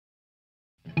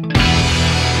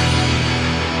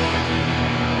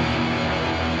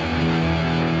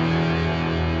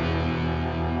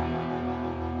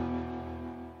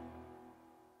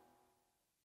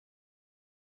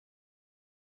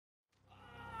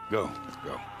Go. Let's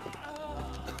go.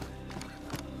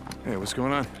 Hey, what's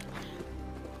going on?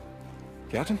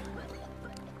 Captain?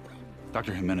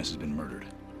 Dr. Jimenez has been murdered.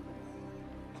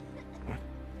 What?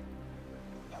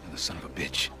 The son of a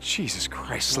bitch. Jesus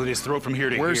Christ. Slit his throat from here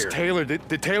to Where's here. Taylor?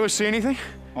 Did Taylor see anything?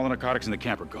 All the narcotics in the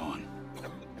camp are gone.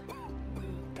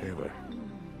 Taylor.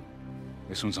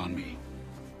 This one's on me.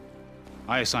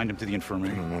 I assigned him to the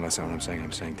infirmary. No, that's not what I'm saying.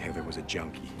 I'm saying Taylor was a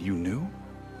junkie. You knew?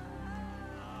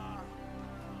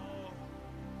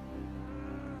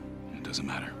 It doesn't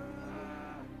matter.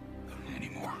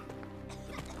 Anymore.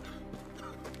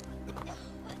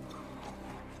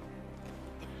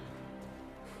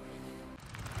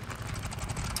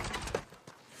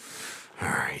 All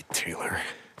right, Taylor.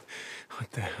 What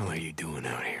the hell are you doing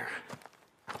out here?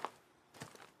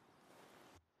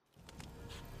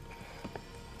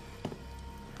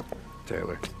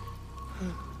 Taylor.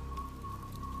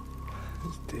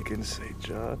 Is Deacon St.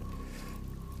 John?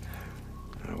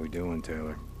 How we doing,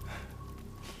 Taylor?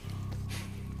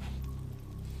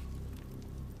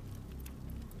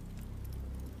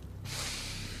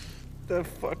 That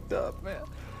fucked up, man.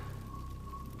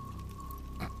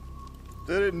 I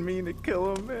didn't mean to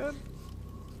kill him, man.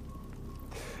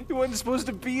 He wasn't supposed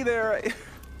to be there.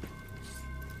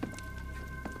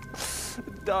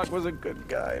 Doc was a good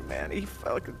guy, man. He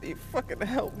fucking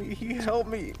helped me. He helped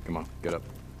me. Come on, get up.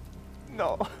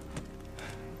 No.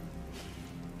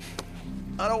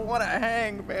 I don't want to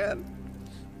hang, man.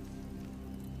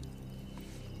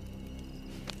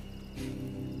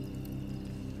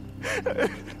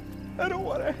 I don't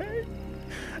want to hang.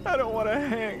 I don't want to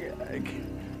hang.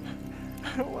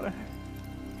 I don't want to.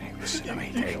 Hey, listen to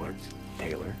me, Taylor.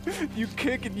 Taylor. You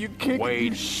kick and you kick Wait. and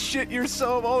you shit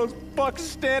yourself. All those fucks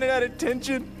standing at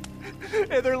attention.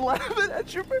 And they're laughing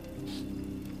at you.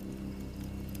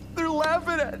 They're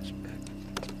laughing at you.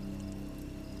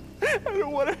 I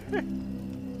don't want to hang.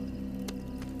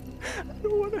 I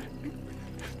don't want to hang.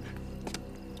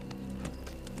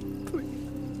 Please.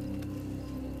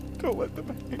 Don't let them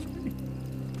hang me.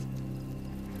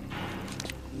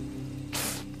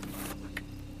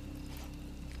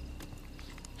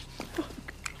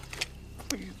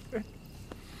 Please, man.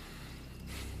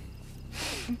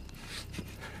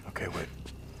 Okay, wait.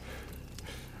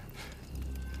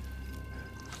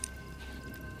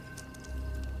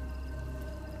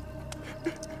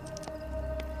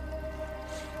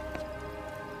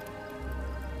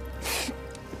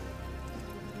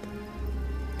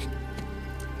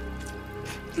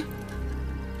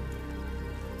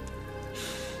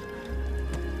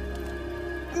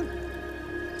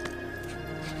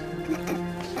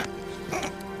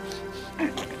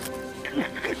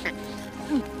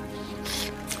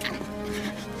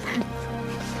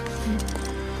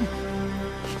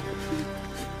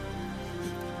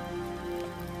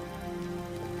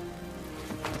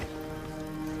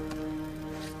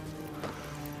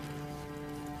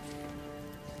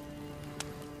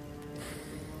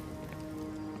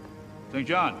 St.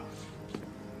 John.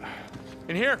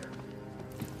 In here.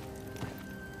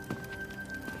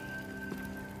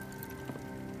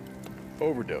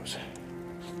 Overdose.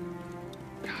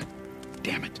 God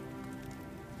damn it.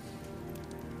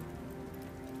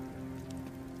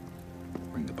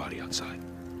 Bring the body outside.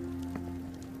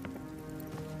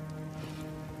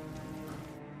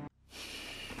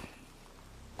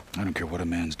 I don't care what a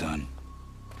man's done.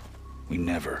 We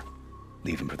never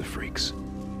leave him for the freaks.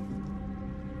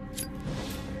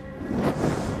 I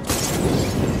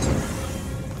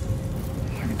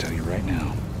can tell you right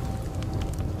now,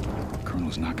 the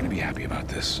Colonel's not going to be happy about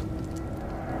this.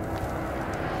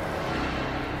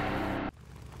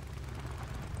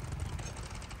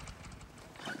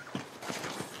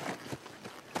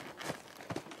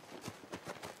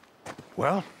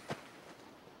 Well?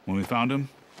 When we found him,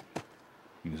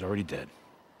 he was already dead.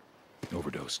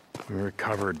 Overdosed. We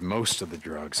recovered most of the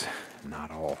drugs, not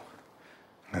all.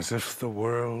 As if the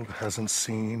world hasn't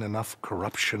seen enough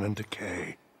corruption and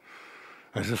decay.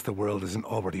 As if the world isn't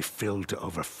already filled to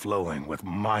overflowing with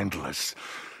mindless,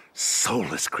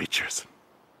 soulless creatures.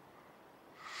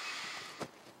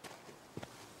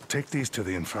 Take these to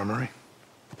the infirmary.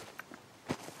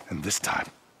 And this time,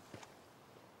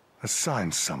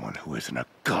 assign someone who isn't a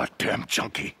goddamn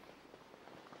junkie.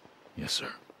 Yes,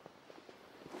 sir.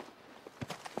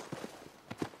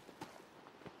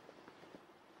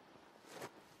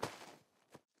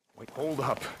 Wait, hold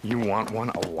up. You want one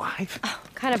alive? Oh,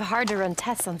 kind of hard to run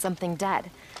tests on something dead.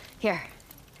 Here.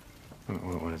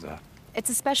 What is that?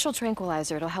 It's a special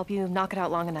tranquilizer. It'll help you knock it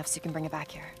out long enough so you can bring it back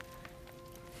here.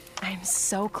 I'm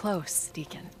so close,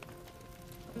 Deacon.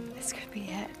 This could be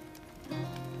it.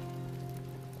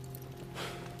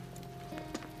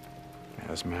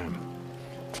 Yes, ma'am.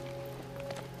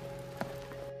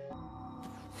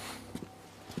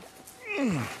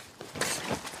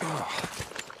 Oh.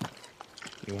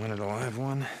 You wanted a live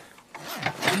one?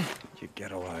 You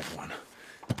get a live one.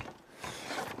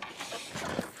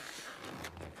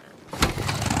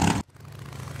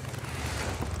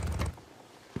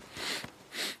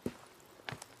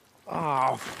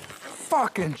 Oh,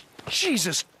 fucking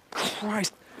Jesus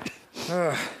Christ.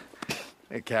 Hey,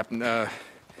 Captain,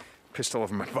 pistol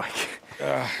over my bike.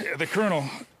 The Colonel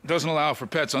doesn't allow for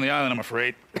pets on the island, I'm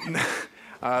afraid.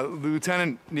 The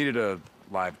Lieutenant needed a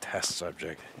live test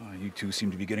subject. You two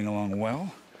seem to be getting along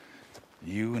well.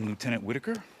 You and Lieutenant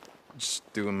Whitaker?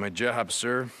 Just doing my job,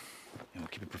 sir. Yeah, well,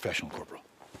 keep it professional, Corporal.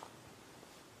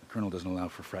 The Colonel doesn't allow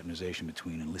for fraternization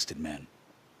between enlisted men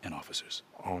and officers.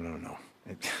 Oh, no.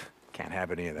 Can't have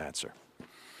any of that, sir.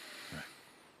 Right.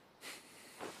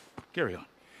 Carry on.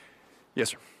 Yes,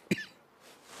 sir.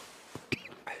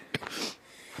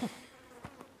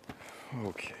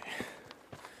 Okay.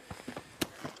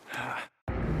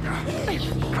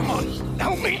 Come on,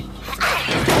 help me!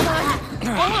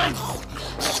 Hold on!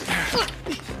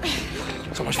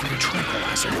 So much for your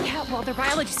tranquilizer. Yeah, well, their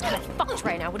biology's kind of fucked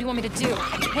right now. What do you want me to do?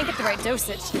 I can't get the right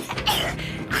dosage.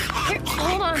 Here,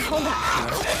 hold on.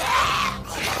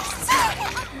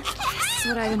 This is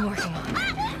what I've been working on.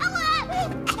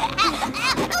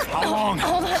 How long?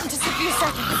 Hold on, just a few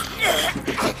seconds.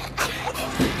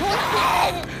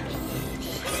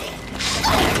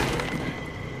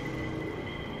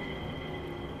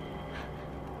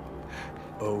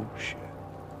 Oh, shit.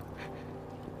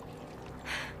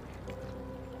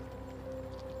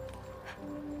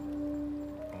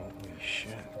 Holy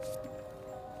shit.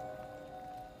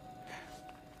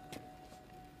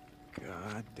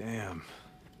 God damn.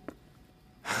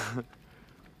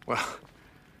 Well,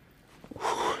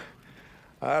 whew,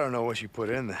 I don't know what you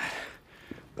put in that.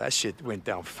 That shit went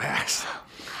down fast.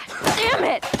 Damn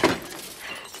it!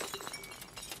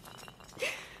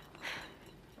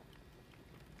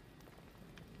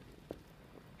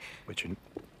 But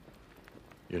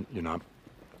you're not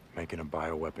making a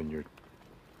bioweapon. You're.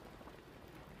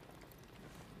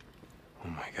 Oh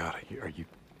my God! Are you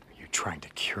trying to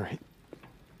cure it?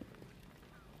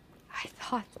 I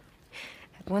thought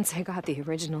that once I got the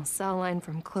original cell line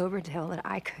from Cloverdale that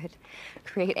I could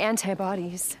create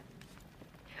antibodies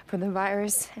for the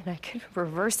virus and I could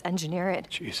reverse engineer it.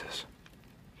 Jesus.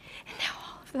 And now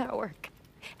all of that work,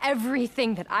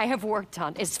 everything that I have worked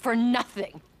on is for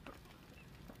nothing.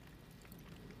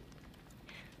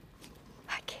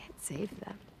 I can't save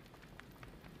them.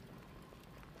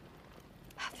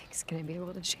 Nothing's gonna be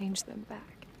able to change them back.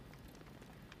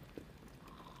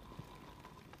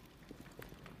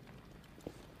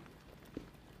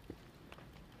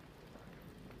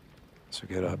 So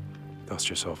get up, dust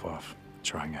yourself off,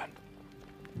 try again.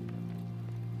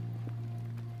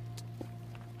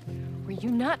 Were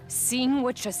you not seeing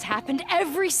what just happened?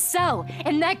 Every cell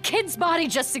in that kid's body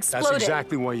just exploded. That's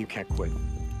exactly why you can't quit.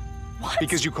 What?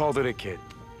 Because you called it a kid.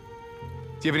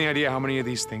 Do you have any idea how many of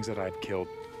these things that I've killed?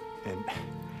 And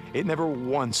it never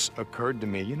once occurred to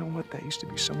me, you know what, that used to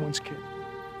be someone's kid.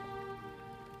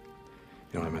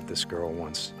 You know, I met this girl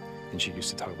once, and she used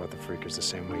to talk about the freakers the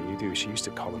same way you do. She used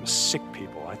to call them sick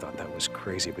people. I thought that was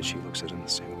crazy, but she looks at them the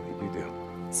same way you do.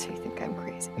 So you think I'm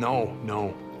crazy?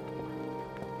 No.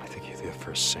 I think you're the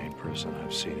first sane person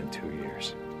I've seen in 2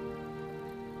 years.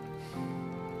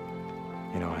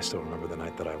 You know, I still remember the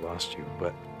night that I lost you,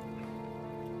 but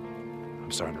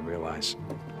I'm starting to realize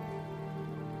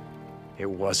it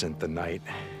wasn't the night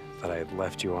that I had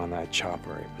left you on that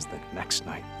chopper. It was the next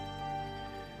night.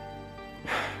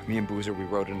 Me and Boozer, we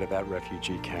rode into that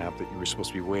refugee camp that you were supposed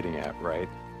to be waiting at, right?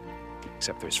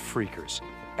 Except there's freakers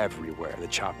everywhere. The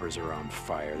choppers are on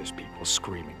fire. There's people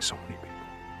screaming, so many people.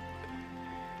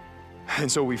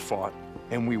 And so we fought,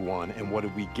 and we won, and what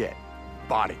did we get?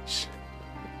 Bodies.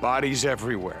 Bodies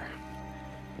everywhere.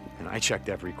 And I checked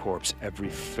every corpse, every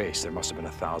face. There must have been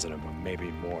 1,000 of them, maybe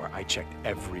more. I checked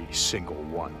every single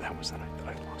one. That was the night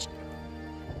that I lost you.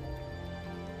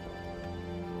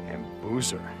 And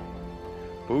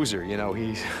Boozer, you know,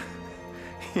 he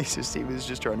was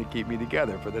just trying to keep me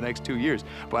together for the next 2 years.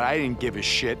 But I didn't give a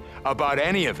shit about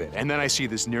any of it. And then I see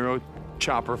this Nero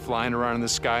chopper flying around in the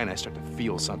sky, and I start to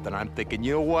feel something. I'm thinking,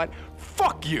 you know what?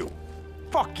 Fuck you.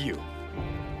 Fuck you.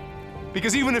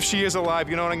 Because even if she is alive,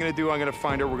 you know what I'm gonna do? I'm gonna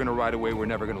find her, we're gonna ride away, we're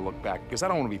never gonna look back. Because I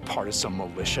don't wanna be part of some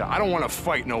militia. I don't wanna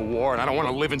fight in a war, and I don't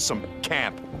wanna live in some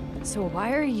camp. So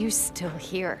why are you still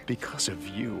here? Because of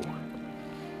you.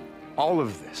 All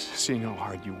of this, seeing how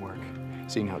hard you work,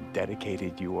 seeing how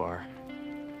dedicated you are.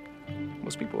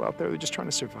 Most people out there, they're just trying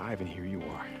to survive, and here you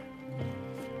are.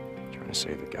 to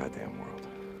save the goddamn world.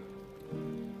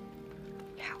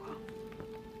 Yeah, well,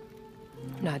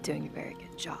 I'm not doing a very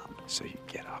good job. So you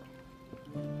get up,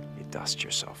 you dust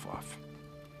yourself off,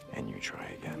 and you try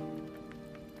again.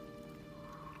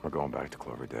 We're going back to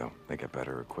Cloverdale. They get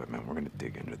better equipment. We're gonna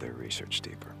dig into their research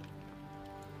deeper.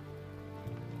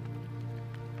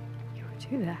 You would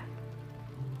do that.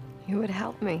 You would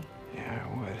help me. Yeah,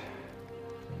 I would.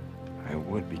 I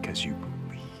would because you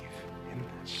believe in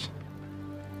this.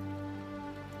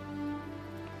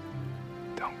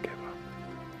 Don't give up.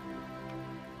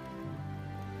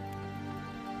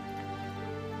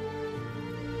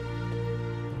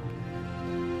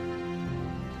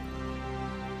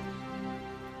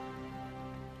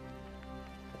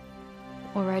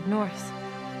 We'll ride north.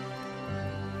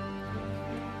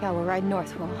 Yeah, we'll ride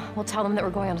north. We'll tell them that we're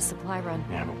going on a supply run.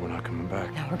 Yeah, but we're not coming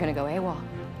back. No, we're gonna go AWOL.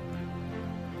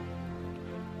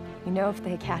 You know, if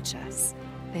they catch us,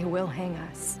 they will hang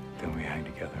us. Then we hang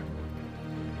together.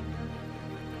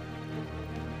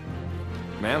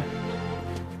 Ma'am?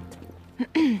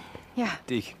 Yeah.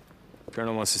 Deke,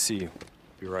 Colonel wants to see you.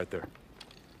 Be right there.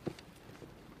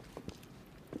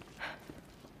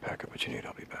 Pack up what you need,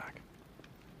 I'll be back.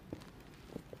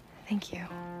 Thank you.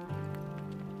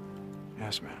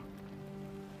 Yes, ma'am.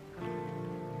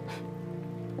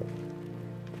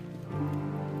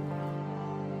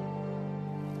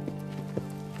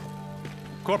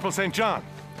 Corporal St. John,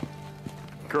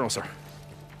 Colonel, sir.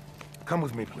 come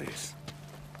with me, please.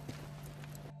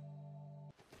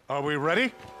 Are we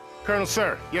ready? Colonel,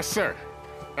 sir. Yes, sir.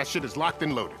 That shit is locked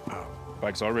and loaded.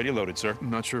 Bike's already loaded, sir. I'm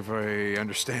not sure if I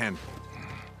understand.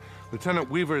 Lieutenant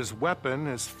Weaver's weapon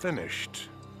is finished.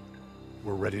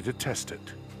 We're ready to test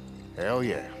it. Hell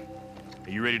yeah. Are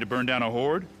you ready to burn down a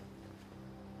horde?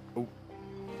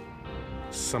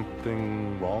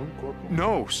 Something wrong, Corporal?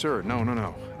 No, sir.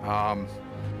 No.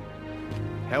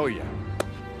 Hell yeah.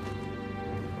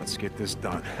 Let's get this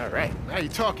done. All right. Now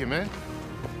you're talking, man.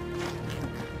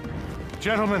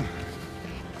 Gentlemen,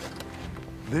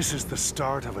 this is the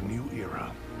start of a new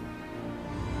era.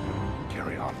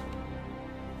 Carry on.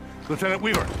 Lieutenant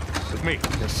Weaver, with me.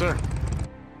 Yes, sir.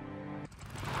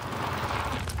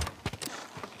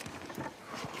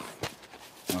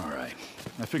 All right.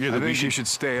 I figured I that we think you should... should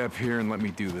stay up here and let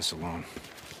me do this alone.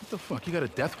 What the fuck? You got a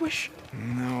death wish?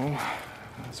 No.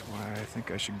 That's why I think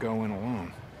I should go in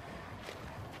alone.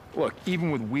 Look,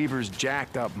 even with Weaver's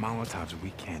jacked up Molotovs,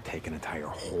 we can't take an entire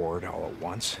horde all at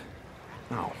once.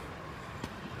 No.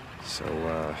 So,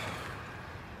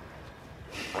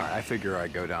 all right, I figure I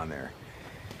go down there.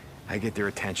 I get their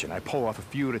attention. I pull off a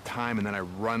few at a time, and then I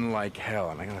run like hell.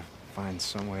 And I gotta find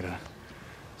some way to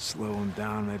slow them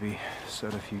down, maybe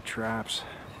set a few traps.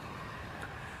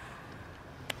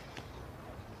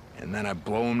 And then I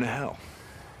blow them to hell.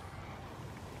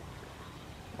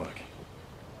 Look,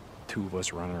 two of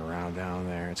us running around down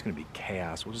there, it's gonna be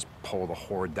chaos. We'll just pull the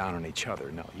horde down on each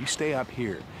other. No, you stay up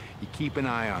here. You keep an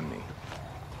eye on me.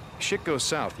 If shit goes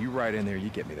south, you ride in there, you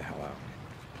get me the hell out.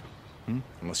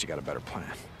 Unless you got a better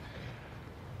plan.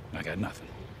 I got nothing.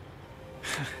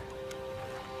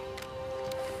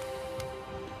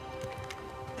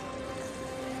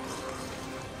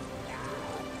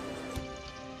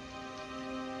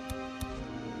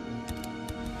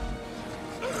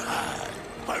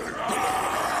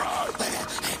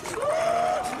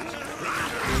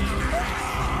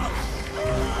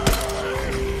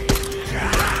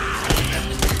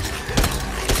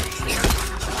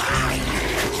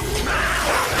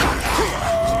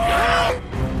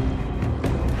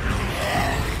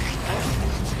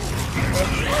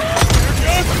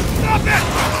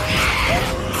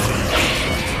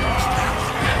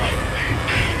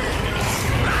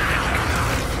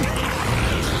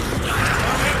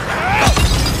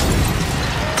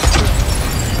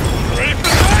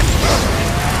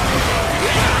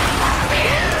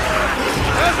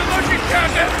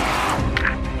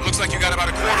 Looks like you got about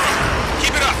a quarter of them.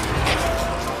 Keep it up.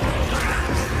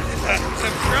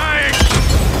 I'm trying!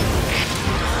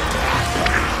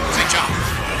 St. John,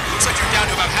 looks like you're down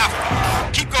to about half of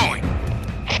them. Keep going.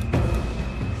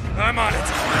 I'm on it.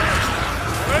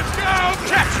 Let's go!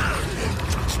 Catch!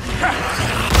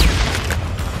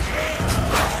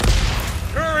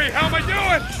 Hurry, how am I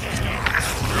doing?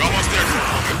 You're almost there.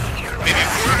 Maybe a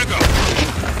quarter to go.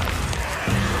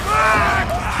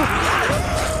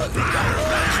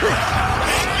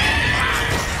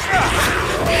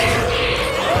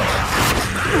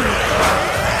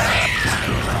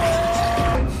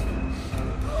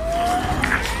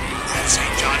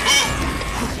 St. John, move!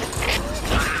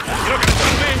 You're gonna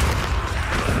tell me?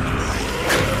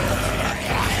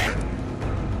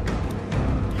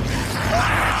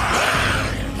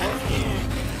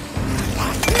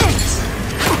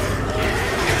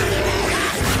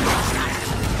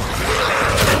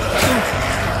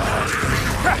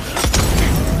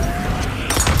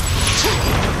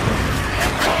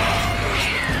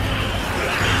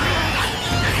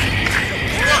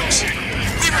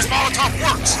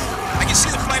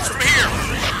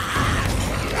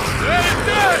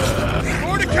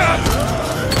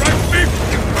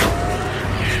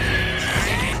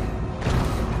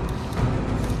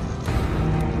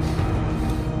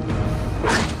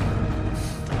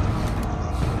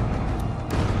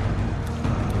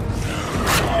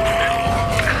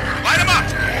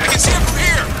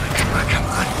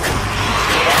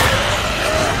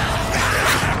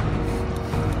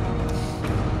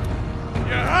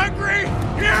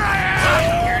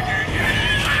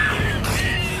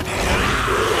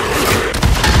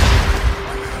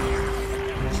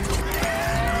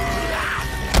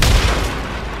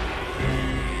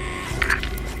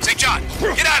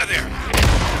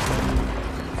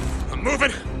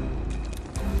 Moving!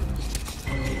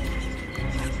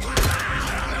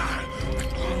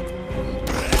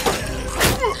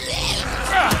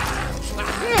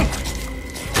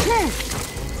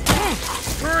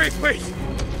 Hurry, wait!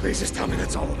 Please just tell me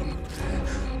that's all of them.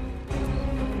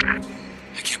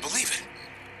 I can't believe it.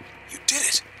 You did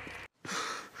it.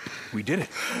 We did it.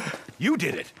 You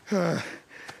did it.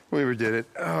 Weaver did it.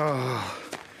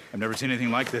 I've never seen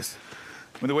anything like this.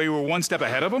 With the way you were one step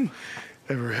ahead of them.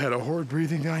 Ever had a horde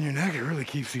breathing down your neck? It really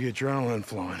keeps the adrenaline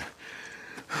flowing.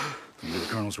 Maybe the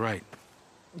Colonel's right.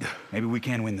 Maybe we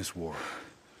can win this war.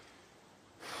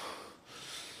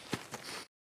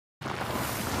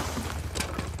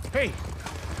 Hey!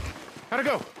 How'd it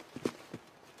go?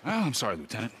 Well, I'm sorry,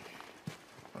 Lieutenant.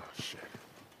 Oh, shit.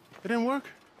 It didn't work?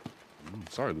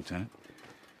 Sorry, Lieutenant.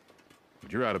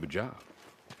 But you're out of a job.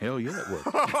 Hell yeah, it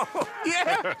worked.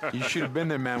 Yeah! You should have been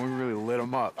there, man. We really lit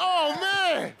him up. Oh,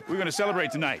 man! We're gonna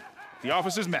celebrate tonight. The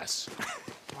officer's mess.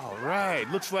 All right,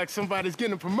 looks like somebody's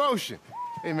getting a promotion.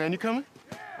 Hey, man, you coming?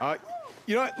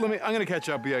 You know what? I'm gonna catch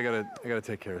up with you. I gotta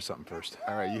take care of something first.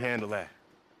 All right, you handle that.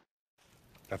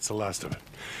 That's the last of it.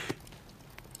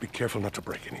 Be careful not to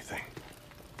break anything.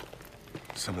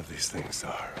 Some of these things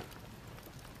are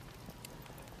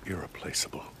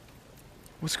irreplaceable.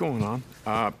 What's going on?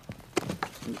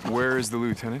 Where is the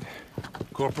lieutenant?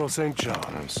 Corporal St. John.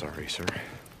 I'm sorry, sir.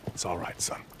 It's all right,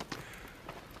 son.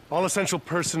 All essential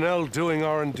personnel doing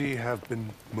R&D have been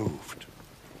moved.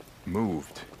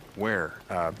 Moved. Where?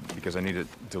 Because I need to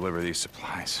deliver these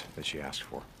supplies that she asked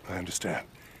for. I understand.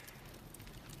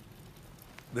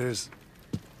 There's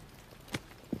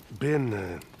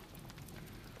been,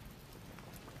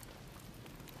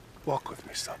 walk with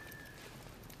me, son.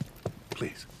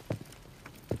 Please.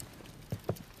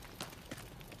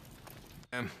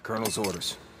 Colonel's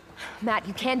orders. Matt,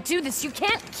 you can't do this. You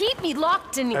can't keep me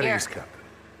locked in At here. ease, Captain.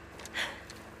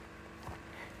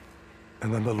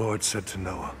 And then the Lord said to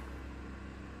Noah,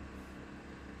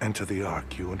 "Enter the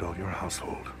ark, you and all your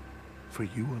household, for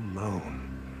you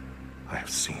alone I have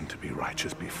seen to be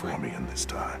righteous before me in this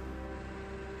time."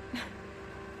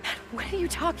 What are you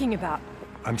talking about?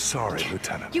 I'm sorry,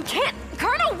 Lieutenant. You can't...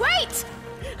 Colonel, wait!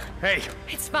 Hey!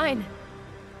 It's fine.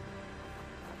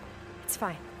 It's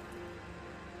fine.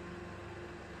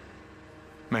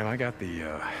 Ma'am, I got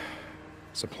the,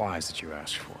 supplies that you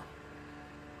asked for.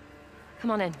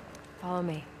 Come on in. Follow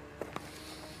me.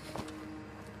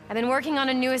 I've been working on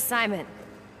a new assignment.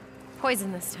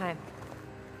 Poison this time.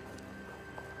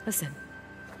 Listen.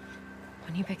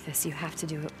 When you pick this, you have to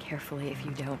do it carefully. If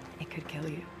you don't, it could kill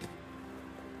you.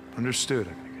 Understood.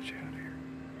 I'm gonna get you out of here.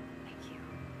 Thank you.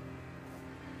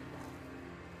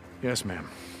 Yes, ma'am.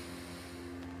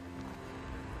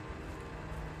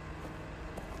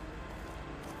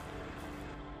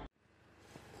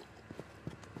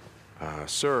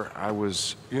 Sir, I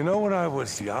was... You know, when I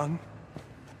was young,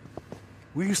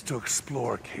 we used to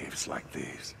explore caves like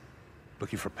these,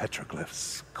 looking for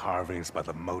petroglyphs, carvings by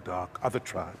the Modoc, other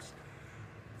tribes,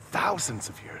 thousands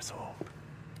of years old.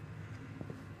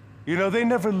 You know, they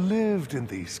never lived in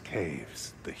these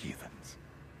caves, the heathens,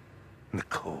 in the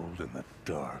cold and the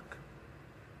dark.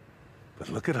 But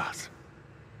look at us.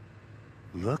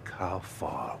 Look how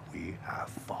far we have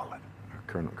fallen.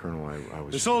 Colonel, I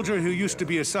was... The soldier who used to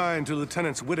be assigned to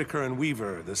Lieutenants Whitaker and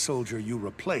Weaver, the soldier you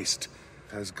replaced,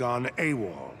 has gone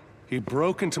AWOL. He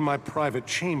broke into my private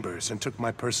chambers and took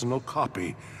my personal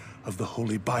copy of the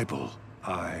Holy Bible.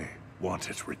 I want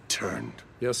it returned.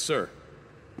 Yes, sir.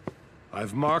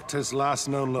 I've marked his last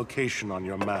known location on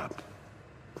your map.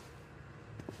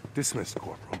 Dismissed,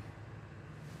 Corporal.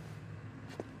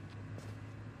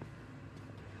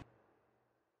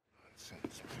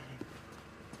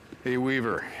 Hey,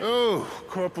 Weaver. Oh,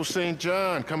 Corporal St.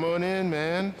 John, come on in,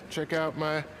 man. Check out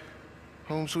my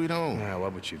home sweet home. I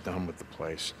love what you've done with the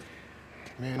place.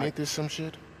 Man, ain't this some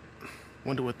shit?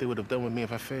 Wonder what they would have done with me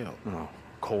if I failed. Oh,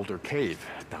 colder cave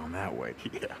down that way.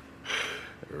 Yeah,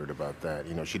 I heard about that.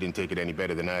 You know, she didn't take it any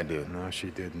better than I did. No, she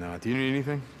did not. Do you need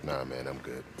anything? Nah, man, I'm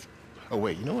good. Oh,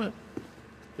 wait, you know what?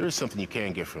 There is something you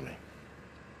can get from me.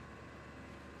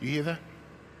 You hear that?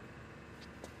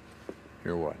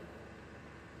 Hear what?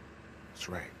 That's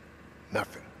right.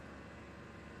 Nothing.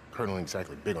 Colonel ain't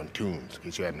exactly big on tunes, in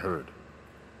case you hadn't heard.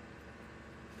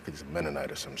 I think he's a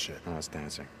Mennonite or some shit. Oh, it's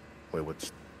dancing. Wait,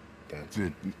 what's dance?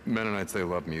 The Mennonites, they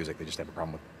love music. They just have a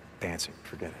problem with dancing.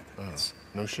 Forget it. Oh,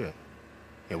 no shit.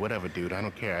 Yeah, whatever, dude. I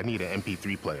don't care. I need an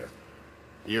MP3 player.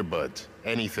 Earbuds.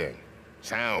 Anything.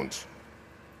 Sounds.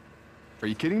 Are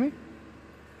you kidding me?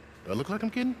 Do I look like I'm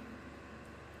kidding?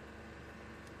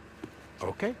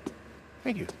 Okay.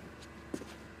 Thank you.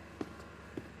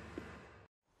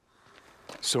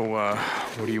 So,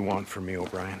 what do you want from me,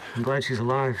 O'Brien? I'm glad she's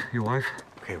alive. Your wife?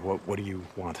 Okay, what do you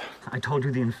want? I told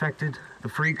you the infected, the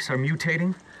freaks, are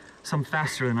mutating. Some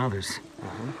faster than others.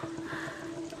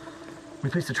 We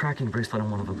placed a tracking bracelet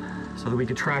on one of them so that we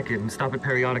could track it and stop it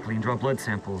periodically and draw blood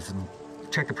samples and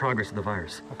check the progress of the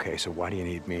virus. Okay, so why do you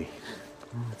need me?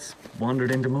 Well, it's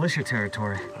wandered into militia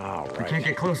territory. All right. We can't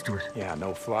get close to it. Yeah,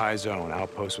 no-fly zone,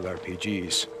 outpost with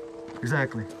RPGs.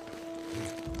 Exactly.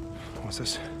 What's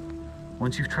this?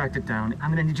 Once you've tracked it down,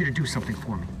 I'm gonna need you to do something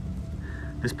for me.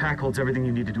 This pack holds everything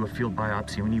you need to do a field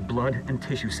biopsy. We need blood and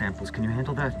tissue samples. Can you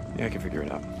handle that? Yeah, I can figure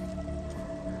it out.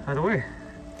 By the way,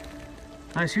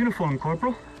 nice uniform,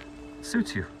 Corporal.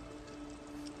 Suits you.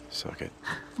 Suck it.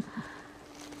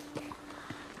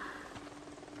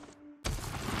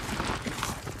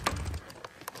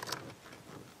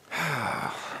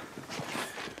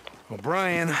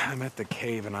 O'Brien, I'm at the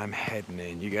cave and I'm heading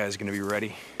in. You guys gonna be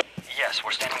ready? Yes,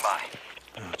 we're standing by.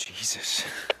 Oh, Jesus.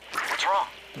 What's wrong?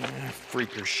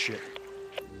 Freaker shit.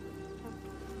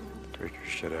 Freaker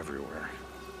shit everywhere.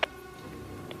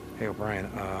 Hey, O'Brien,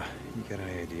 you got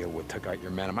any idea what took out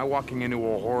your men? Am I walking into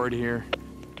a horde here?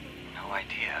 No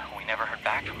idea. We never heard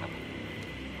back from them.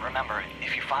 Remember,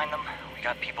 if you find them, we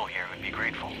got people here who'd be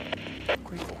grateful.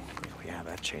 Grateful. Yeah,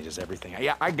 that changes everything.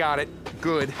 Yeah, I got it.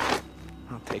 Good.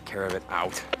 I'll take care of it.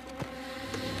 Out.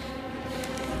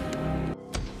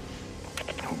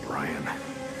 O'Brien,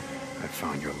 I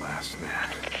found your last man.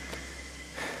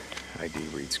 ID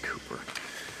reads Cooper.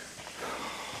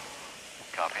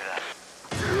 Copy that.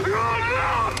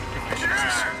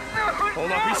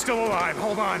 Hold up, he's still alive.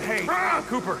 Hold on. Hey,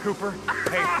 Cooper.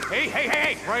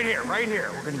 Hey. Right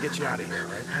here. We're gonna get you out of here,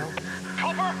 right, pal?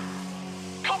 Cooper!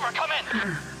 Cooper, come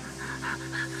in!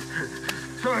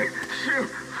 Sorry, shoot.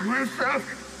 Went south.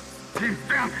 He's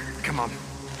down. Come on.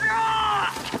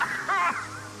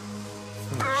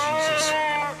 Jesus.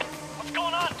 What's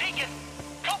going on, Deacon?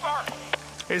 Cooper!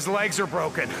 His legs are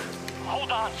broken.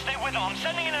 Hold on, stay with him. I'm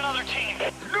sending in another team.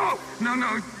 No.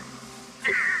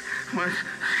 Once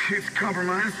she's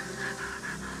compromised,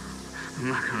 I'm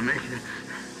not gonna make it.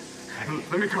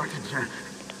 Let me talk to Jen.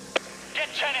 Get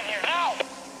Jen in here, now!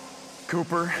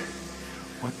 Cooper,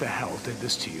 what the hell did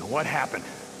this to you? What happened?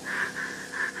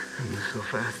 I moved so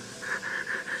fast.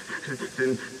 Just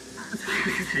didn't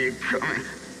see it coming.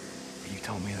 You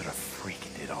told me that a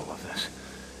freak did all of this.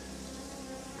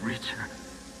 Reacher.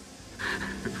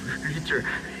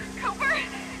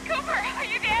 Cooper, are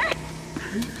you there?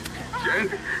 Jen,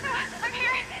 I'm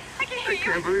here. I can I hear you.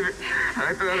 can't believe it.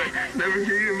 I thought I'd never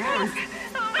hear your voice.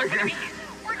 Listen to me.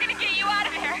 We're gonna get you out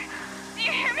of here. Do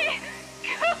you hear me?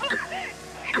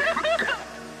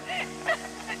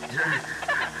 Jen.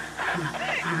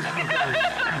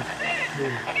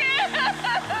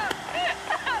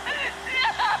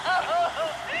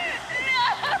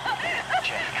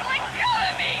 Let go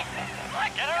of me!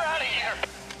 Get her out of here!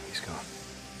 He's gone.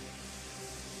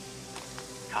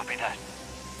 Copy that.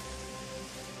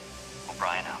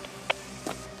 O'Brien out.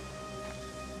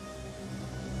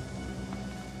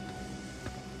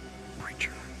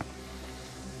 Preacher.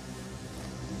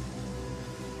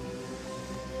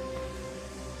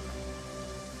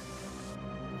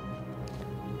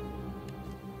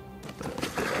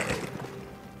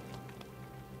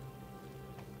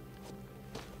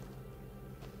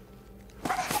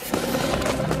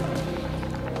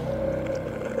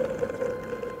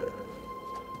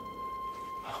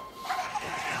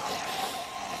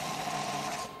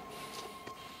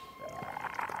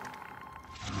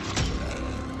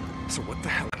 So what the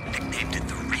hell? Nicknamed it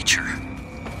the Reacher.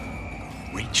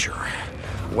 Reacher.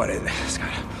 What is it? It's got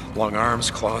long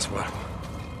arms, claws, what?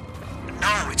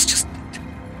 No, it's just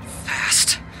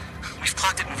fast. We've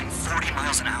clocked it moving 40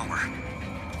 miles an hour.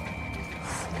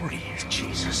 40,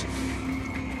 Jesus.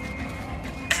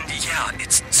 And yeah,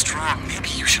 it's strong. Maybe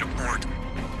you should abort. No,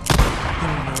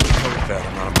 with that,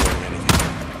 I'm not aborting anything.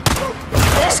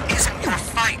 This isn't your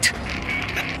fight.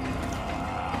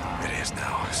 It is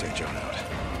now. Say John out.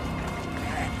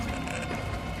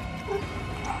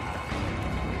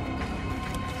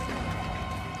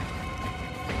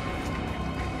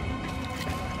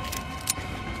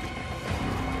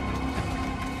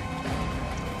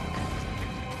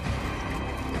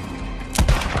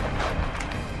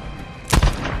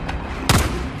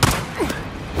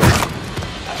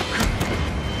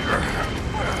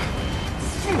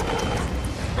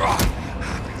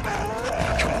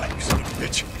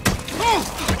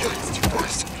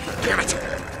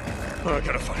 I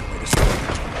gotta find a way to slow it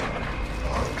down.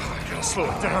 I gotta slow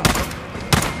it down.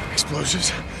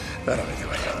 Explosions? That ought to do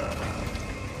it.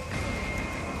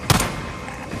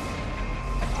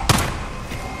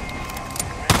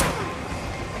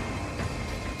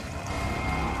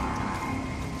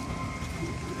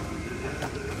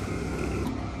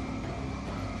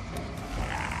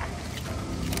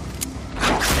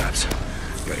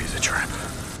 Gotta use a trap.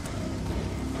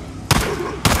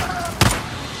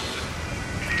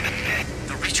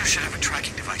 The Reacher should have a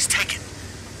tracking device. Take it.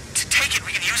 Take it.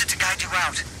 We can use it to guide you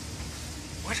out.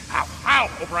 What? How,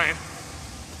 O'Brien?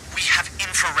 We have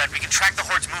infrared. We can track the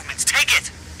Horde's movements. Take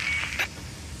it!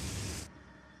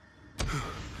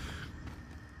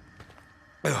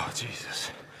 Oh,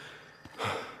 Jesus.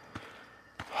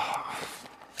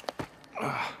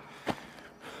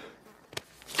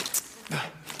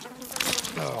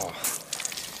 Oh.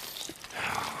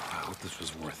 I hope this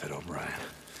was worth it, O'Brien.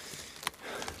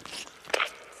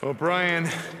 O'Brien,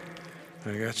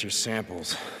 I got your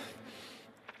samples.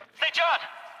 Hey, John!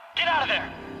 Get out of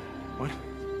there! What?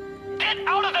 Get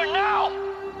out of there now!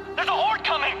 There's a Horde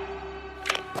coming!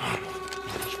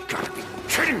 You gotta be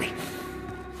kidding me!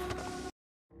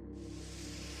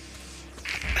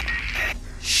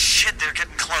 Shit, they're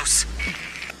getting close.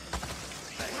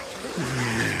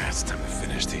 Yeah, it's time to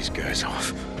finish these guys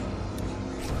off.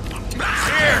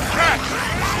 Here, catch!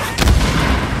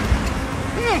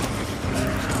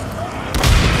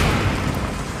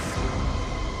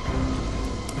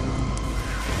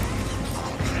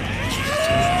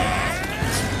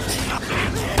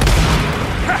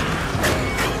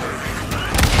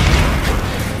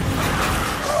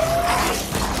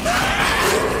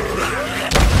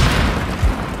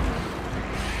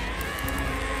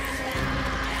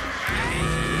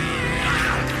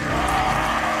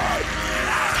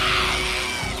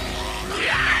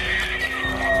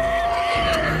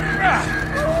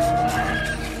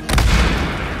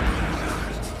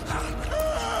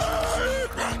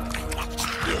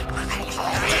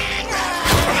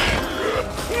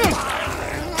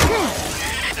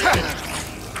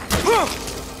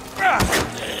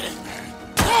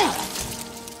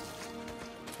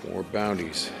 More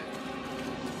bounties.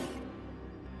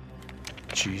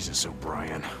 Jesus,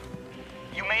 O'Brien.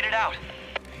 You made it out.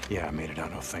 Yeah, I made it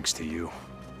out, no thanks to you.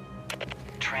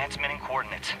 Transmitting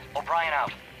coordinates. O'Brien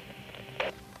out.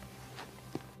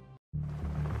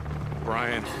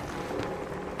 Brian,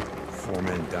 4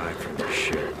 men died from this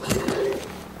shit.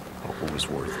 Hope it was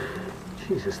worth it.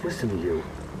 Jesus, listen to you.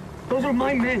 Those are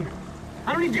my men.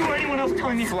 I don't need you or anyone else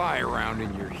telling me. Fly around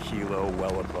in your helo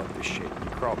well above the shit. You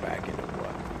crawl back into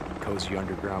what? Cozy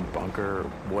underground bunker or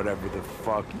whatever the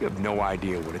fuck. You have no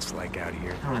idea what it's like out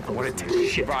here. I don't have to What it listen takes to to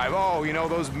shit. survive. Oh, you know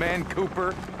those men,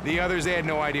 Cooper, the others, they had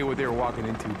no idea what they were walking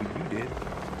into, but you did.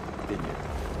 Didn't you?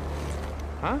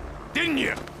 Huh? Didn't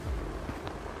you?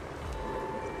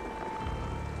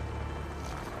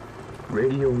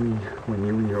 Radio me when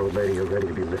you and your old lady are ready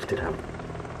to be lifted out.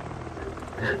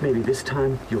 Maybe this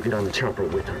time you'll get on the chopper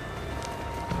with her.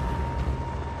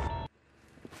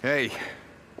 Hey.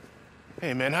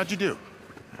 Hey, man, how'd you do?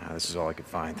 This is all I could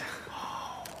find.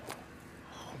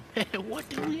 Man, what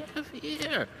do we have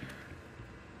here?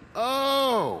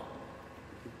 Oh,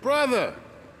 brother,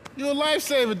 you're a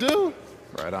lifesaver, dude.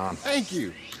 Right on. Thank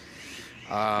you.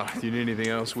 Do you need anything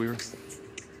else, Weaver?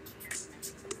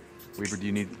 Weaver, do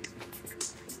you need...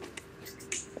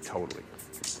 Totally.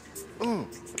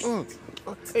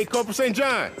 Hey, Corporal St.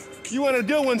 John, you one of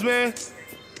the good ones, man.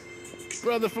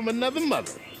 Brother from another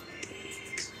mother.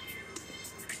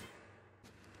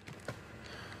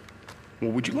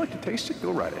 Well, would you like to taste it?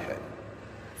 Go right ahead.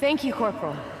 Thank you,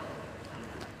 Corporal.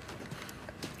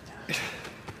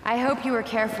 I hope you were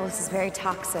careful. This is very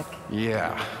toxic.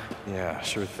 Yeah,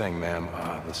 sure thing, ma'am.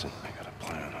 Listen, I got a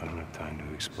plan. I don't have time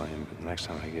to explain, but next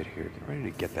time I get here, get ready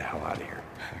to get the hell out of here,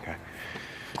 okay?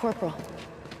 Corporal.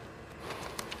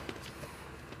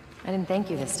 I didn't thank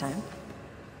you this time.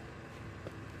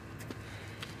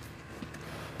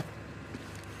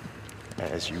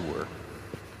 As you were.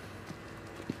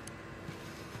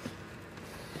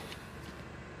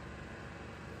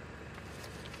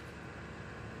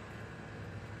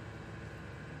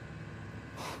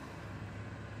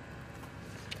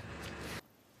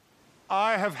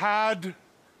 I have had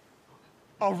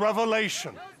a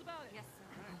revelation.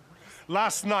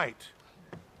 Last night,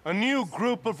 a new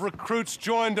group of recruits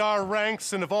joined our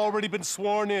ranks and have already been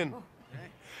sworn in.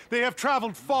 They have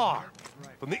traveled far,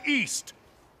 from the east,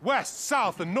 west,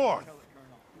 south, and north.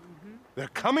 They're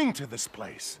coming to this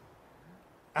place.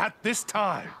 At this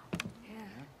time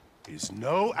is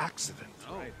no accident.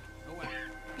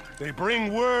 They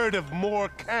bring word of more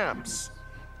camps,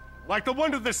 like the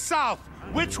one to the south,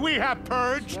 which we have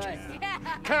purged.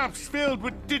 Camps filled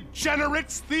with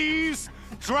degenerates, thieves,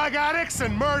 drug addicts,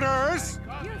 and murderers.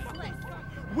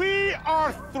 We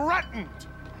are threatened,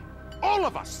 all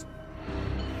of us.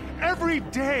 Every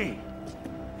day,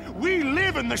 we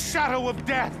live in the shadow of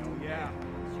death.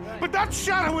 But that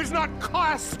shadow is not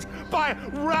cast by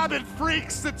rabid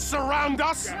freaks that surround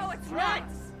us. No, it's not.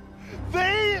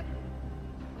 They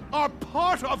are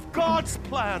part of God's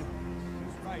plan.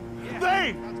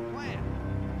 They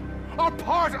are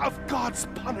part of God's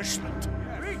punishment.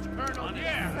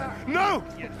 No!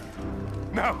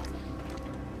 No!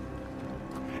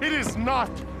 It is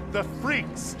not the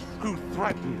freaks who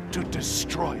threaten to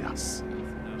destroy us.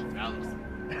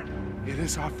 It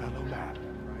is our fellow man.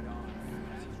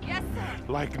 Yes, sir.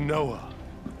 Like Noah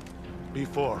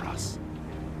before us.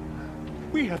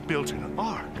 We have built an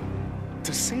ark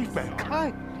to save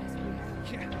mankind.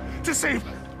 To save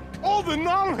all the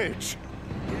knowledge.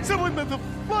 So when the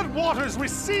flood waters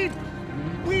recede,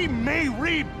 we may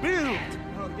rebuild.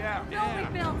 Don't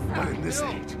rebuild, sir. But in this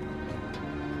age,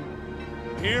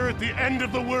 here at the end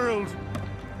of the world,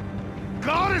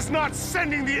 God is not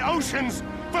sending the oceans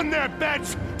from their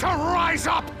beds to rise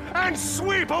up and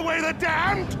sweep away the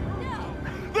damned.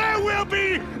 There will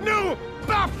be no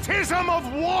baptism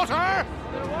of water.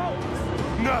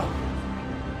 No.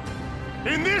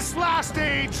 In this last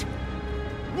age,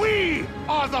 we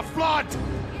are the flood.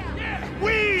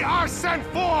 We are sent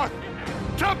forth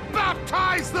to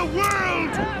baptize the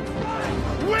world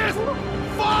with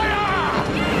fire!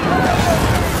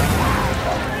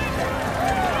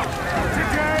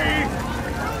 Today,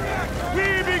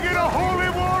 we begin a holy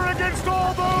war against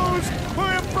all those who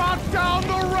have brought down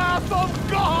the wrath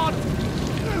of God.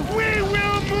 We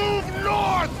will move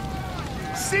north,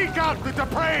 seek out the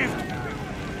depraved,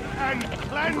 and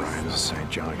cleanse. Brian, this is St.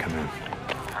 John. Come in.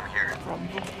 I'm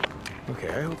here. Okay,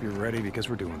 I hope you're ready because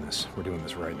we're doing this. We're doing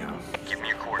this right now. Give me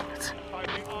your coordinates.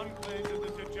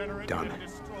 Done.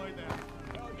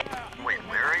 Wait,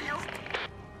 where are you?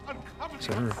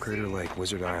 Center of Crater Lake,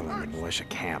 Wizard Island, and Militia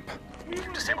Camp. You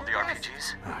disabled the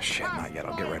RPGs? Oh, shit, not yet.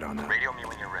 I'll get right on that. Radio me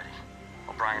when you're ready.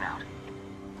 O'Brien out.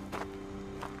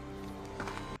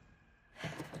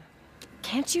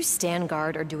 Can't you stand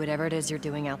guard or do whatever it is you're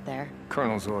doing out there?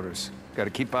 Colonel's orders. Gotta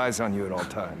keep eyes on you at all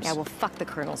times. Yeah, well, fuck the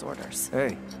Colonel's orders.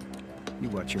 Hey, you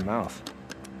watch your mouth.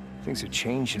 Things are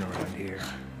changing around here.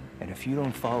 And if you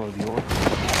don't follow the orders...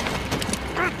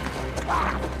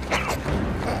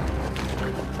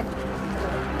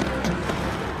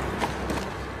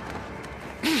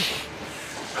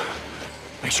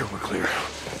 Make sure we're clear.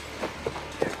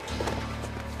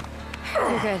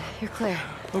 You're good. You're clear.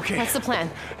 Okay. What's the plan?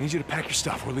 I need you to pack your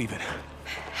stuff. We're leaving.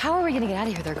 How are we gonna get out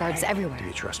of here? There are guards everywhere. Do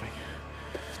you trust me?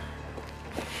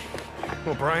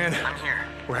 Well, Brian, I'm here.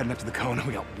 we're heading up to the cone.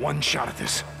 We got one shot at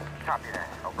this. Copy that.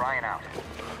 O'Brien out.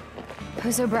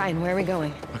 Who's O'Brien? Where are we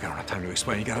going? Look, I don't have time to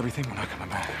explain. You got everything? We're not coming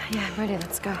back. Yeah, I'm ready.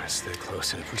 Let's go. Stay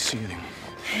close, and if we see anything...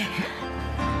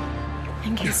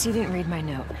 In case you didn't read my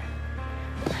note.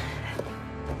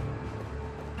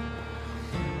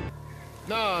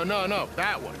 No,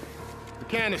 that one. The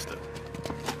canister.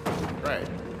 Right.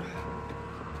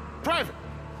 Private,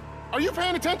 are you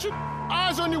paying attention?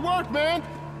 Eyes on your work, man.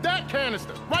 That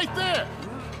canister, right there.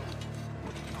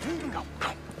 Go.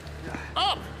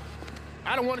 Up!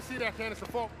 I don't want to see that canister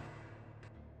fall.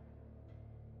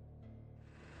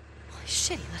 Holy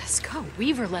shit, he let us go.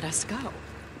 Weaver let us go.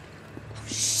 Oh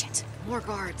shit, more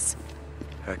guards.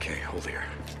 Okay, hold here.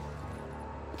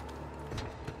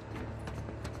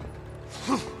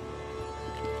 Hey,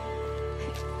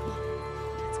 come on.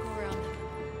 Let's go around them.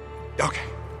 Okay.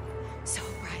 So,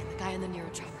 O'Brien, the guy in the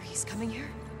neurochopper, he's coming here?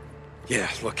 Yeah,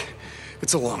 look,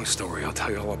 it's a long story. I'll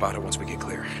tell you all about it once we get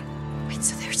clear. Wait,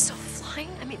 so they're still flying?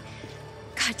 I mean,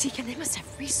 God, Deacon, they must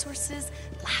have resources,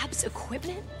 labs,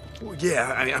 equipment? Well,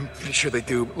 yeah, I'm pretty sure they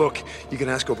do. Look, you can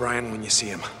ask O'Brien when you see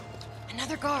him.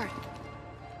 Another guard.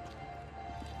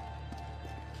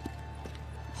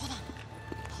 Hold on.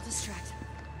 I'll distract him.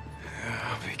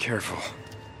 Be careful.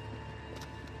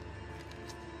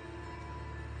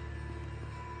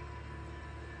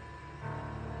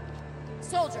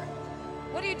 Soldier,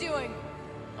 what are you doing?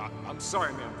 I'm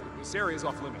sorry, ma'am. This area is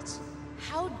off limits.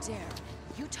 How dare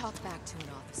you talk back to an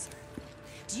officer?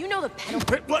 Do you know the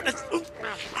penalty?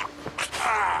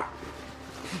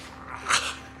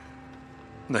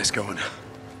 Nice going.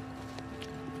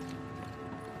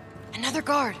 Another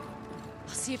guard.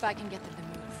 I'll see if I can get them to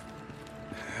move.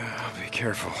 Be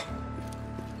careful.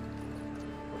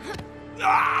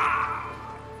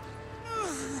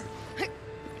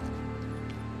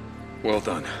 Well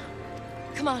done.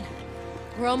 Come on.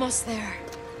 We're almost there.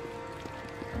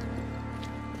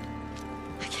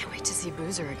 I can't wait to see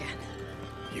Boozer again.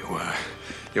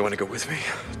 You want to go with me?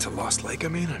 To Lost Lake, I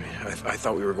mean? I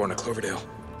thought we were going to Cloverdale.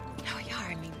 No, yeah,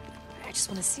 I mean, I just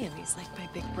want to see him. He's like my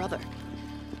big brother.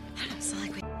 I don't know, it's not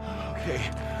like we... Okay.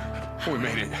 We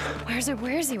made it. Where's he?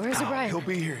 Where's O'Brien? He'll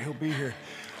be here. He'll be here.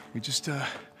 We just,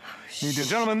 need to...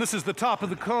 Gentlemen, this is the top of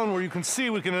the cone where you can see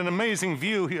we get an amazing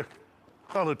view here.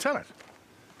 Oh, Lieutenant.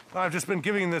 I've just been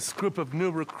giving this group of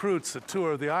new recruits a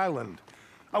tour of the island.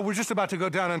 We're just about to go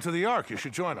down into the Ark. You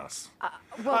should join us.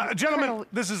 Gentlemen, Colonel...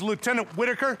 this is Lieutenant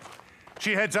Whitaker.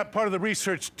 She heads up part of the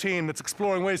research team that's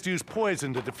exploring ways to use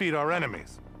poison to defeat our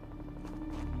enemies.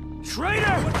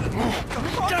 Traitor!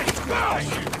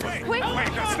 Wait!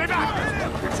 Stay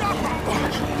back!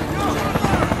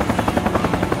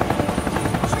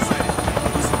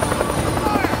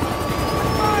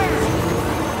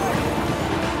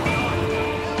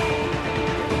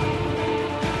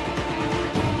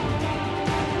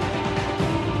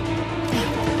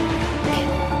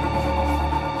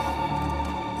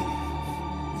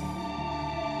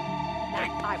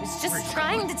 Just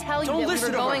trying to tell you Don't that we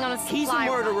listen were to going her. on a supply He's a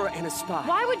murderer run. and a spy.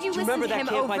 Why would you Do listen remember to that him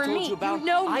camp over I told me? you about? You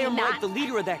know I me am not. like the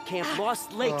leader of that camp.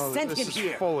 Lost Lake sent this him is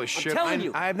here. full of shit. I'm telling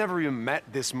you. I've never even met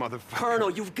this motherfucker.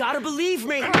 Colonel, you've got to believe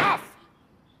me. Enough!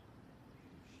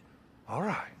 All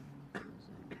right.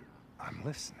 I'm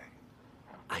listening.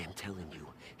 I am telling you,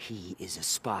 he is a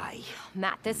spy.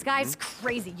 Matt, this guy's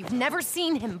crazy. You've never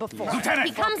seen him before. Lieutenant,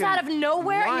 he comes out of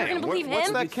nowhere and you're gonna believe What's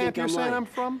him? that camp you're saying I'm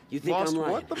from? You think Lost I'm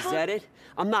lying? what the Is fuck? that it?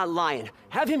 I'm not lying.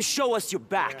 Have him show us your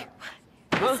back.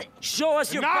 Huh? Show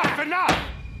us your back. Enough!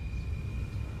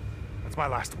 That's my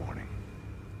last warning.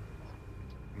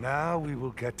 Now we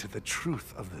will get to the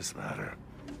truth of this matter.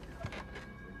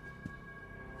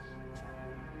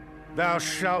 Thou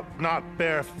shalt not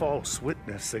bear false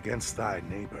witness against thy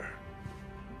neighbor.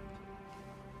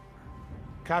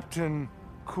 Captain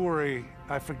Curry,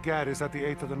 I forget, is that the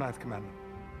 8th or the 9th commandment?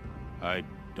 I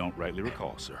don't rightly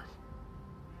recall, sir.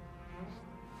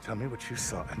 Tell me what you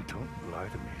saw, and don't lie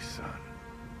to me, son.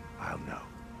 I'll know.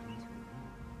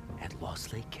 At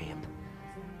Lost Lake Camp,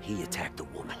 he attacked a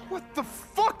woman. What the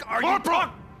fuck are you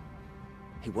talking?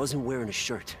 He wasn't wearing a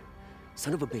shirt.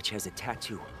 Son of a bitch has a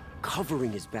tattoo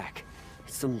covering his back.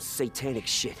 It's some satanic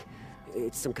shit.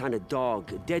 It's some kind of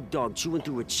dog, a dead dog chewing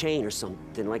through a chain or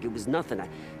something, like it was nothing.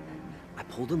 I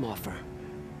pulled him off her.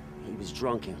 He was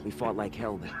drunk and we fought like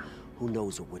hell, but who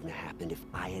knows what wouldn't have happened if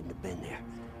I hadn't have been there.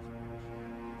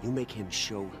 You make him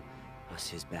show us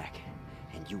his back,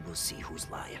 and you will see who's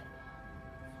lying.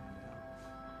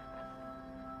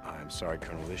 I'm sorry,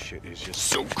 Colonel. This shit is just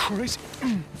so crazy.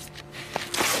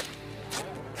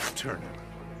 Turn him.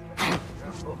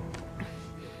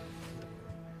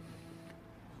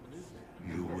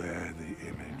 You wear the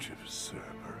image of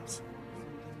Cerberus,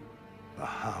 the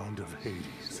Hound of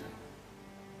Hades.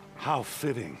 How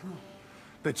fitting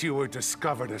that you were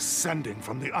discovered ascending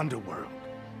from the underworld.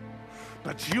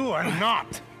 But you are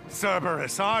not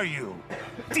Cerberus, are you,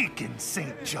 Deacon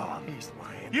St. John? He's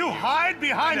lying. You hide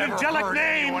behind angelic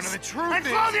names and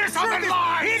clothe yourself in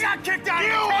lies! He got kicked out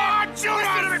of the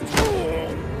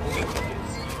camp!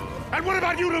 And what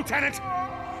about you, Lieutenant?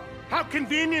 How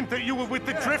convenient that you were with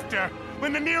the Drifter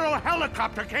when the Nero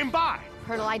helicopter came by.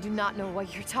 Colonel, I do not know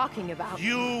what you're talking about.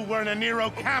 You were in a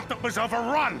Nero camp that was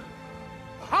overrun.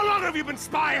 How long have you been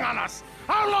spying on us?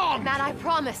 How long? Matt, I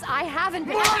promise, I haven't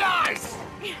been... More lies!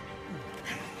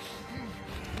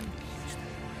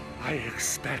 I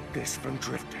expect this from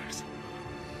Drifters.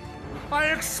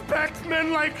 I expect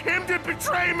men like him to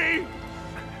betray me!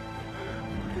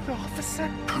 An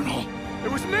officer? Colonel,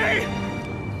 it was me!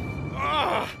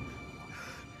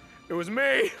 It was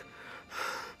me!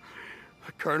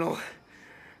 Colonel,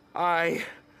 I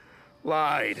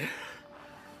lied.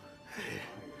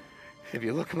 If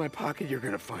you look in my pocket, you're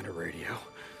gonna find a radio.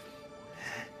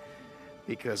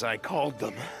 Because I called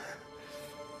them.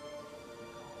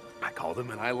 I called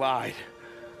them and I lied.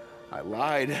 I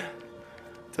lied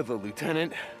to the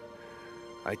lieutenant.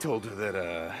 I told her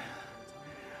that,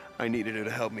 I needed her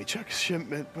to help me check a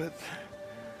shipment, but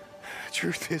the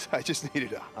truth is, I just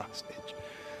needed a hostage.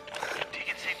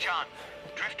 Deacon St. John,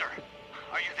 Drifter,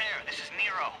 are you there? This is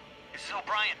Nero. This is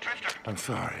O'Brien, Drifter. I'm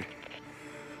sorry.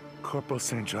 Corporal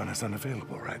St. John is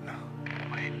unavailable right now.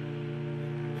 Wait,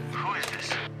 who is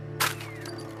this?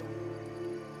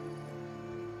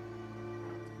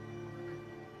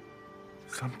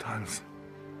 Sometimes,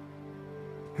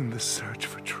 in the search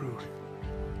for truth,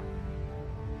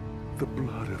 the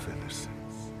blood of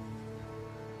innocence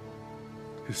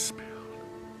is spilled.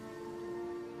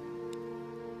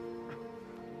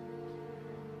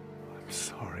 I'm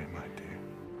sorry, my dear.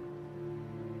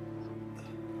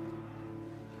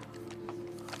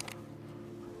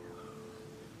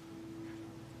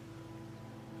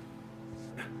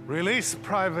 Release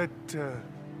Private,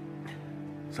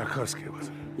 Sarkovsky, was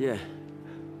it? Yeah.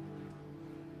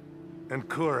 And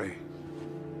Curry,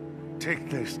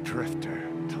 Take this drifter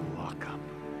to lockup.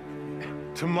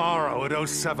 Tomorrow at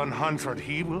 0700,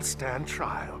 he will stand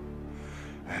trial.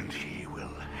 And he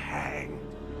will hang.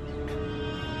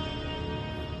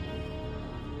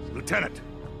 Lieutenant,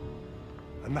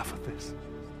 enough of this.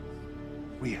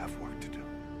 We have work to do.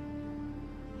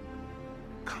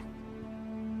 Come.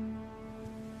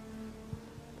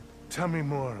 Tell me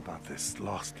more about this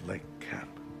Lost Lake camp.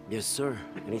 Yes, sir.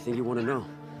 Anything you want to know?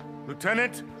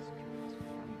 Lieutenant!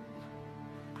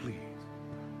 Please.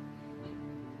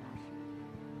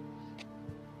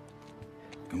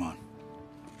 Come on.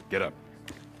 Get up.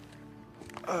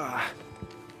 I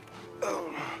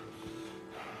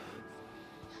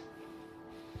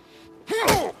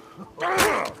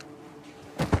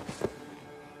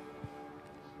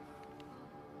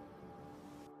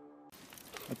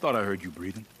thought I heard you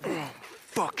breathing.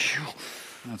 Fuck you.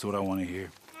 That's what I want to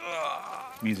hear.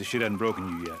 Means the shit hadn't broken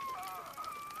you yet.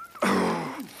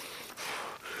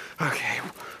 Okay.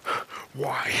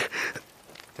 Why?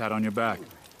 Tat on your back.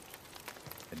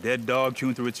 A dead dog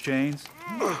chewing through its chains?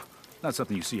 Not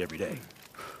something you see every day.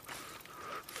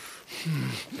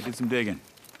 I did some digging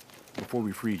before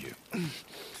we freed you.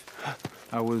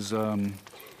 I was, I don't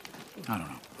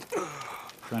know,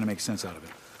 trying to make sense out of it.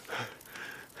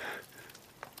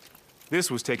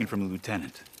 This was taken from the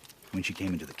lieutenant when she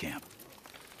came into the camp.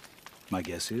 My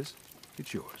guess is,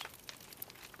 it's yours.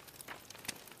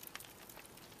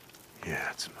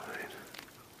 Yeah, it's mine.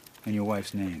 And your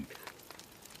wife's name?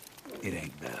 It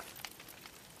ain't Beth.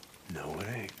 No, it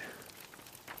ain't.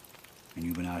 And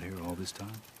you've been out here all this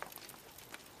time?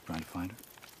 Trying to find her?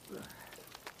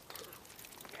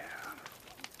 Yeah.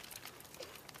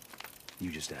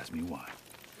 You just asked me why.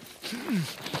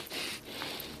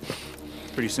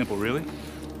 Pretty simple, really.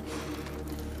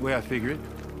 The way I figure it,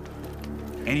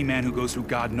 any man who goes through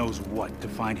God knows what to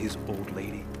find his old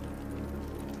lady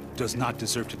does not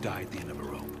deserve to die at the end of a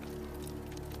rope.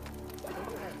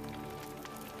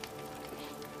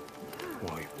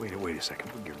 Wait a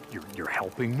second. You're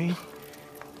helping me?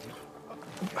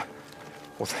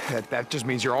 Well, that just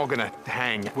means you're all gonna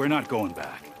hang. We're not going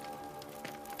back.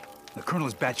 The Colonel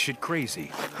is batshit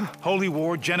crazy. Holy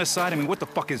war, genocide, I mean, what the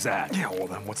fuck is that? Yeah, well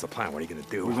then, what's the plan? What are you gonna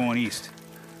do? We're going east.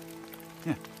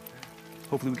 Yeah.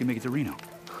 Hopefully we can make it to Reno.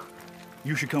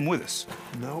 You should come with us.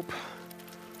 Nope.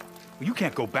 Well, you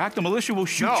can't go back. The militia will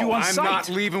shoot you on sight. I'm not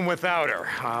leaving without her.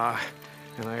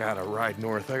 And I gotta ride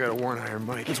north. I gotta warn Iron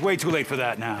Mike. It's way too late for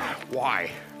that now.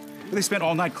 Why? They spent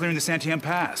all night clearing the Santiam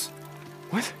Pass.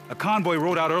 What? A convoy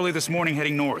rode out early this morning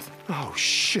heading north. Oh,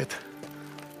 shit.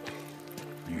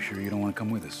 Are you sure you don't want to come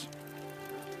with us?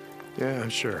 Yeah, I'm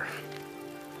sure.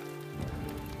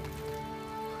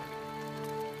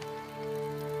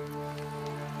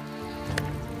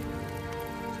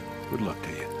 Good luck to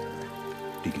you,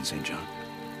 Deacon St. John.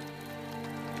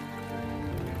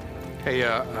 Hey,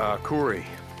 Corey.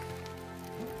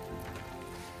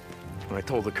 When I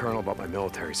told the Colonel about my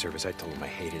military service, I told him I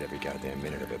hated every goddamn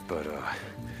minute of it, but,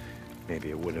 maybe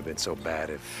it wouldn't have been so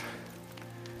bad if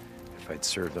I'd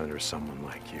served under someone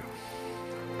like you.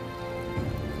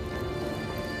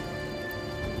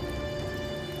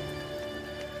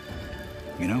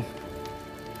 You know,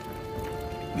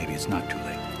 maybe it's not too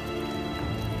late.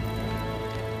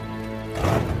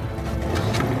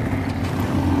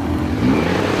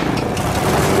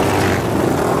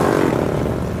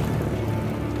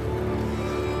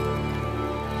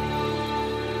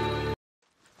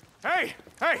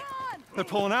 Hey! They're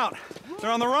pulling out.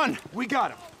 They're on the run. We got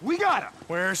him. We got him.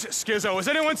 Where's Skizzo? Has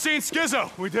anyone seen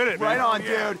Skizzo? We did it, man. Right on,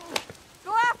 dude.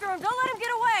 Go after him. Don't let him get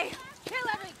away. Kill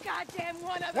every goddamn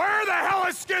one of them. Where the hell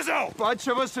is Skizzo? Bunch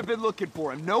of us have been looking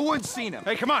for him. No one's seen him.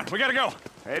 Hey, come on. We gotta go.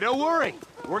 Hey, don't worry.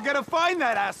 We're gonna find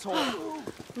that asshole.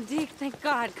 Deke, thank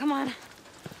God. Come on.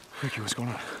 Ricky, what's going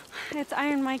on? It's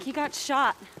Iron Mike. He got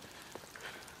shot.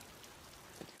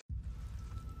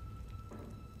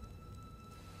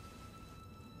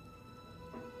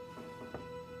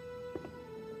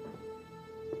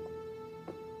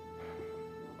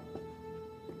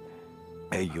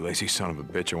 Hey, you lazy son of a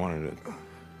bitch. I wanted to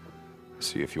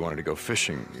see if you wanted to go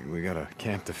fishing. We got a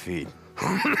camp to feed.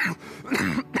 You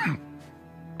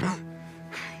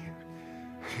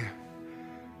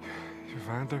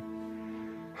found her?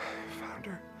 Found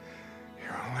her?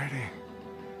 Your old lady?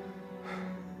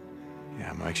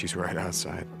 Yeah, Mike, she's right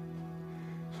outside.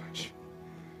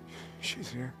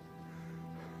 She's here?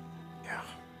 Yeah.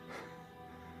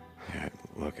 Yeah,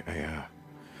 look, I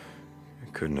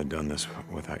couldn't have done this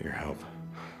without your help.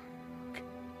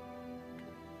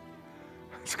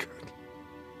 That's good.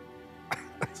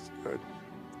 That's good.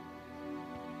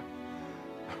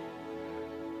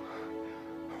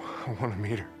 I want to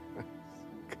meet her.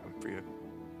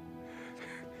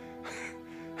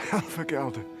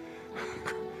 Miguel to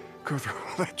go through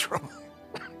all that trouble.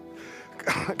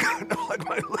 God, not like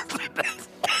my little bit.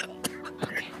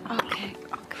 Okay.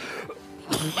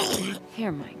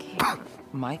 Here, Mike, here.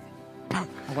 Mike, I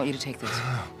want you to take this.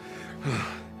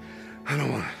 I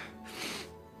don't want it.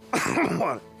 I don't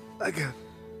want it. I can't.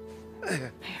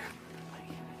 Here,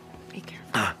 Mike. Be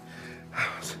careful.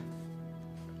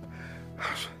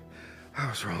 I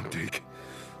was wrong, Deke.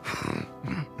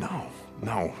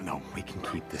 No, we can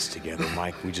keep this together,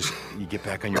 Mike. You get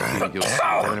back on your feet.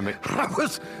 We're gonna make... I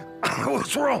was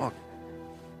wrong.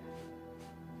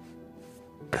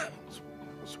 I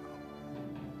was wrong.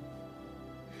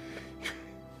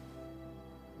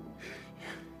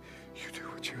 You do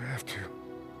what you have to.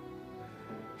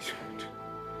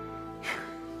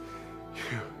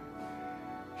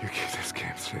 You keep this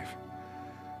camp safe.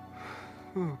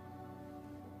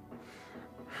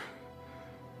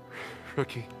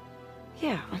 Rookie.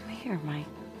 Yeah, I'm here, Mike.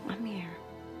 I'm here.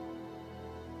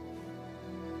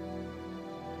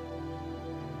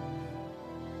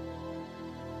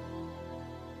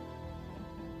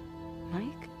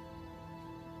 Mike?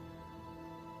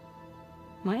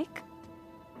 Mike?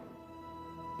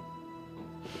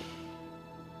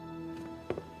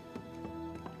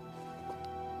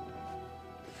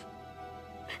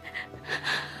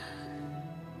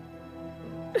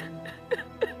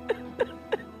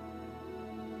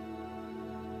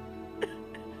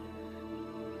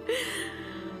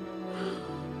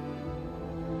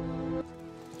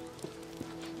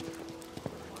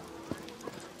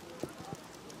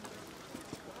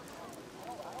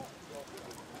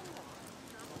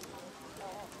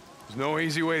 There's no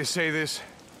easy way to say this.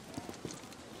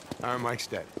 Iron Mike's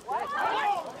dead.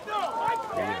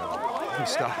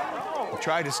 He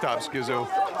tried to stop Skizzo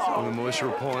when the militia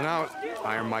were pulling out.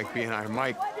 Iron Mike being Iron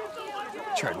Mike.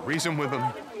 Tried to reason with him,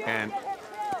 and...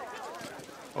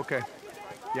 Okay.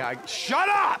 Yeah, shut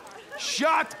up!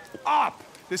 Shut up!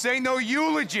 This ain't no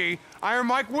eulogy. Iron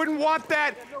Mike wouldn't want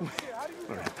that. We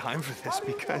don't have time for this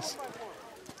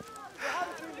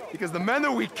because the men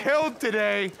that we killed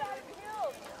today,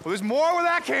 well, there's more where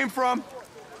that came from.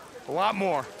 A lot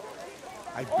more.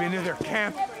 I've been to their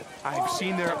camp. I've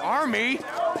seen their army.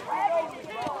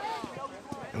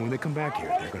 And when they come back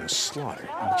here, they're gonna slaughter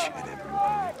each and every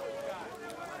one of you.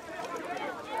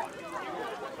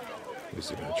 At least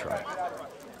they're gonna try.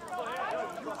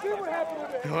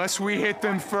 Unless we hit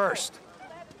them first.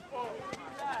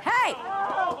 Hey!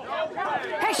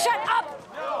 Hey, shut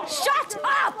up! Shut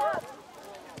up!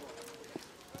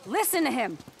 Listen to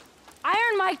him.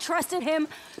 Iron Mike trusted him,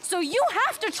 so you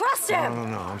have to trust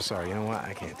him! No, I'm sorry. You know what?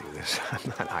 I can't do this. I'm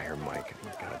not Iron Mike. I'm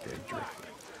a goddamn drift.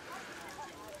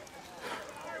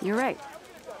 You're right.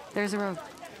 There's a road.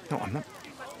 No, I'm not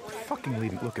fucking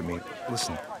leaving. Look at me.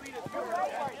 Listen.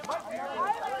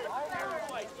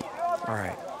 All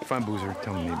right. Find Boozer.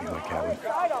 Tell him to meet me in my cabin.